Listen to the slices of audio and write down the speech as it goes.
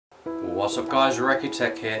What's up guys,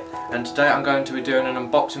 Tech here, and today I'm going to be doing an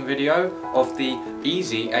unboxing video of the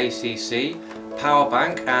EasyAcc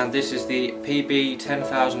Powerbank, and this is the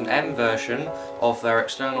PB10000M version of their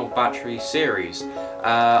external battery series.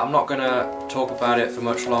 I'm not going to talk about it for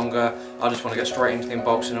much longer. I just want to get straight into the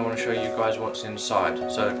unboxing. I want to show you guys what's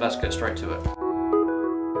inside, so let's get straight to it.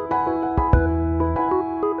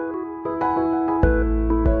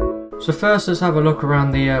 So first let's have a look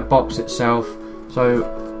around the box itself.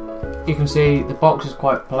 So you can see the box is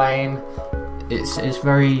quite plain. It's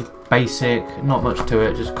very basic, not much to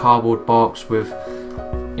it, just cardboard box with,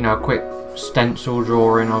 you know, a quick stencil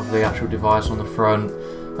drawing of the actual device on the front.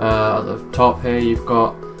 At the top here you've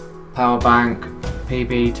got Powerbank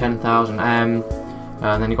PB10000M,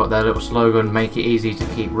 and then you've got their little slogan, make it easy to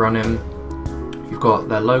keep running. You've got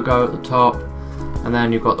their logo at the top, and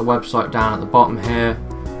then you've got the website down at the bottom here.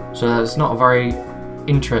 So it's not a very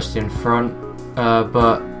interesting front,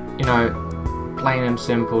 but you know, plain and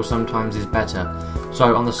simple sometimes is better.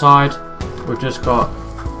 So on the side we've just got,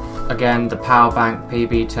 again, the Powerbank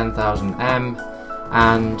PB10000M,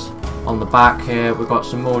 and on the back here we've got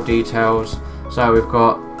some more details. So we've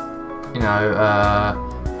got, you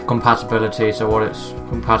know, compatibility, so what it's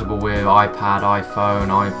compatible with: iPad, iPhone,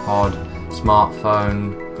 iPod,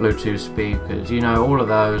 smartphone, Bluetooth speakers, you know, all of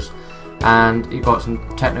those. And you've got some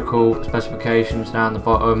technical specifications down the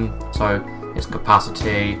bottom, so its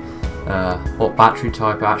capacity, what battery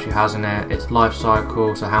type it actually has in it, its life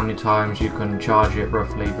cycle, so how many times you can charge it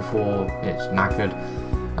roughly before it's knackered,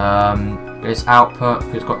 its output,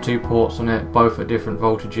 it's got two ports on it, both at different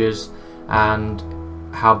voltages, and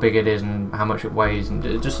how big it is and how much it weighs, and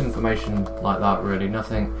just information like that really,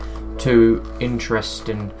 nothing too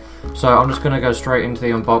interesting. So I'm just going to go straight into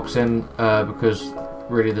the unboxing, because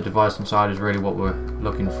really the device inside is really what we're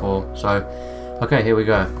looking for. So okay, here we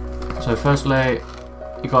go. So firstly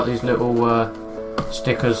you got these little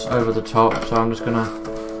stickers over the top, so I'm just gonna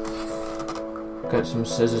get some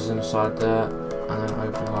scissors inside there and then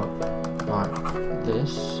open up like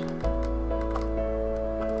this,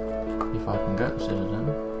 if I can get the scissors in.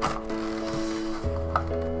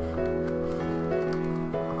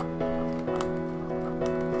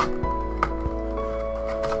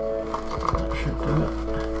 That should do it.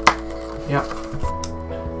 Yep.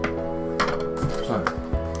 So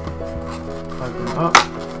open it up,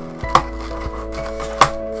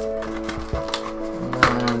 and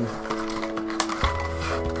then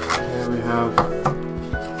here we have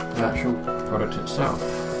the actual product itself.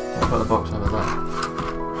 I'll put the box over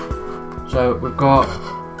there. So we've got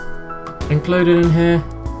included in here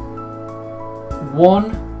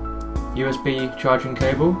one USB charging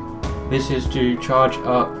cable. This is to charge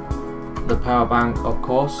up the power bank, of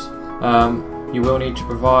course. You will need to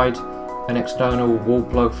provide an external wall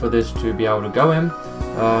plug for this to be able to go in,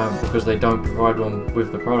 because they don't provide one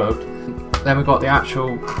with the product. Then we've got the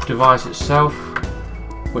actual device itself,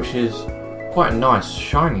 which is quite a nice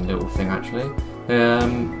shiny little thing actually. I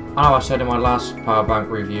know I said in my last power bank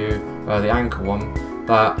review, the Anchor one,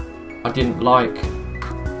 that I didn't like,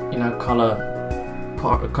 you know, colour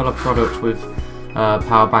products with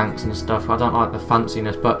power banks and stuff. I don't like the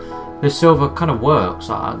fanciness, but this silver kind of works.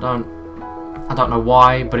 I don't know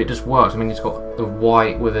why, but it just works. I mean, it's got the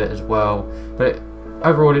white with it as well, but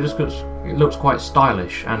overall it looks quite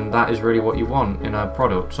stylish, and that is really what you want in a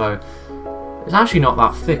product. So it's actually not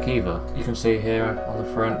that thick either. You can see here on the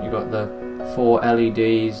front you've got the 4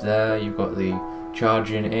 LEDs there, you've got the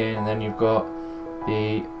charging in, and then you've got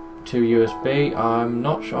the 2 USB. I'm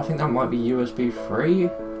not sure, I think that might be USB 3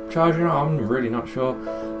 charging, I'm really not sure,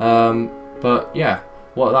 but yeah,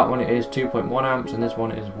 what that one is 2.1 amps and this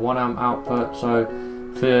one is 1 amp output. So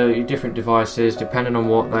for your different devices, depending on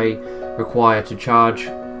what they require to charge,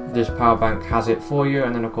 this power bank has it for you.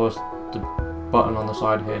 And then of course the button on the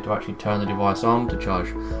side here to actually turn the device on to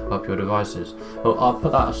charge up your devices. But I'll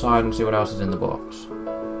put that aside and see what else is in the box.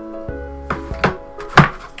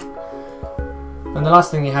 And the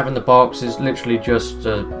last thing you have in the box is literally just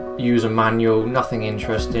a user manual, nothing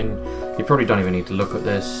interesting. You probably don't even need to look at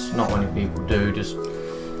this, not many people do.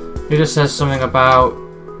 It just says something about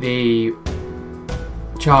the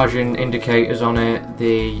charging indicators on it,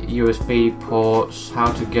 the USB ports,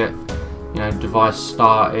 how to get, you know, device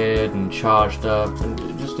started and charged up, and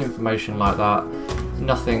just information like that.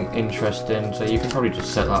 Nothing interesting, so you can probably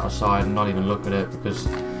just set that aside and not even look at it, because,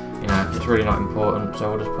 you know, it's really not important, so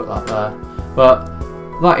we'll just put that there. But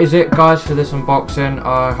that is it guys for this unboxing.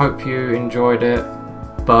 I hope you enjoyed it,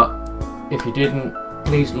 but if you didn't,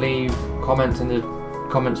 please leave comments in the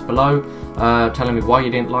comments below telling me why you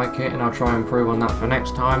didn't like it, and I'll try and improve on that for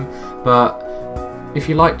next time. But if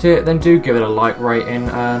you liked it, then do give it a like rating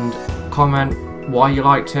and comment why you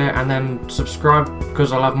liked it, and then subscribe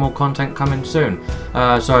because I'll have more content coming soon.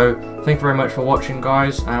 So thank you very much for watching,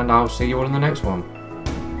 guys, and I'll see you all in the next one.